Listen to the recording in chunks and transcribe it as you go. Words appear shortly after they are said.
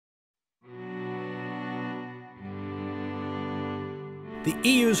The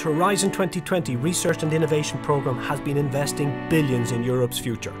EU's Horizon 2020 Research and Innovation Programme has been investing billions in Europe's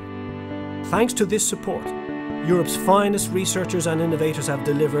future. Thanks to this support, Europe's finest researchers and innovators have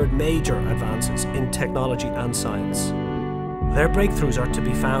delivered major advances in technology and science. Their breakthroughs are to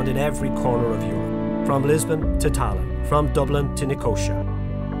be found in every corner of Europe, from Lisbon to Tallinn, from Dublin to Nicosia.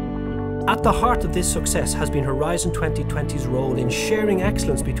 At the heart of this success has been Horizon 2020's role in sharing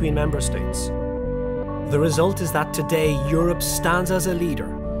excellence between member states. The result is that today Europe stands as a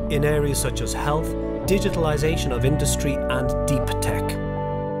leader in areas such as health, digitalisation of industry and deep tech.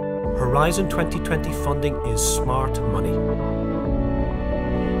 Horizon 2020 funding is smart money.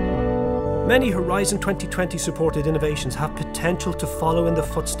 Many Horizon 2020 supported innovations have potential to follow in the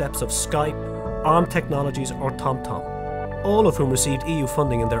footsteps of Skype, ARM Technologies or TomTom, all of whom received EU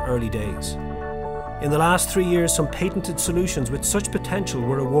funding in their early days. In the last 3 years, some patented solutions with such potential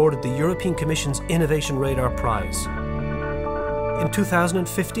were awarded the European Commission's Innovation Radar Prize. In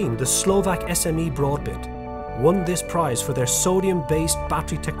 2015, the Slovak SME Broadbit won this prize for their sodium-based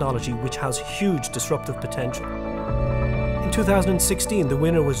battery technology, which has huge disruptive potential. In 2016, the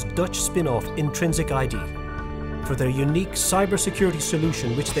winner was Dutch spin-off Intrinsic ID for their unique cybersecurity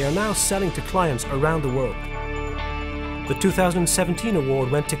solution, which they are now selling to clients around the world. The 2017 award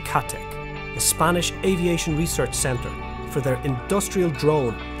went to CATEC, the Spanish Aviation Research Centre, for their industrial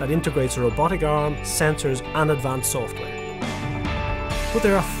drone that integrates a robotic arm, sensors and advanced software. But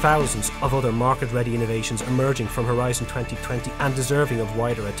there are thousands of other market-ready innovations emerging from Horizon 2020 and deserving of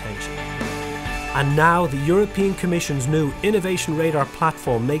wider attention. And now the European Commission's new Innovation Radar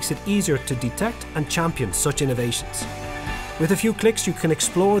platform makes it easier to detect and champion such innovations. With a few clicks you can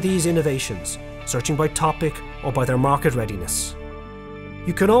explore these innovations, searching by topic or by their market readiness.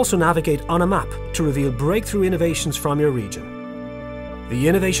 You can also navigate on a map to reveal breakthrough innovations from your region. The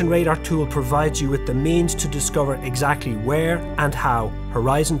Innovation Radar tool provides you with the means to discover exactly where and how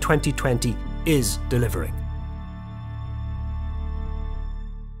Horizon 2020 is delivering.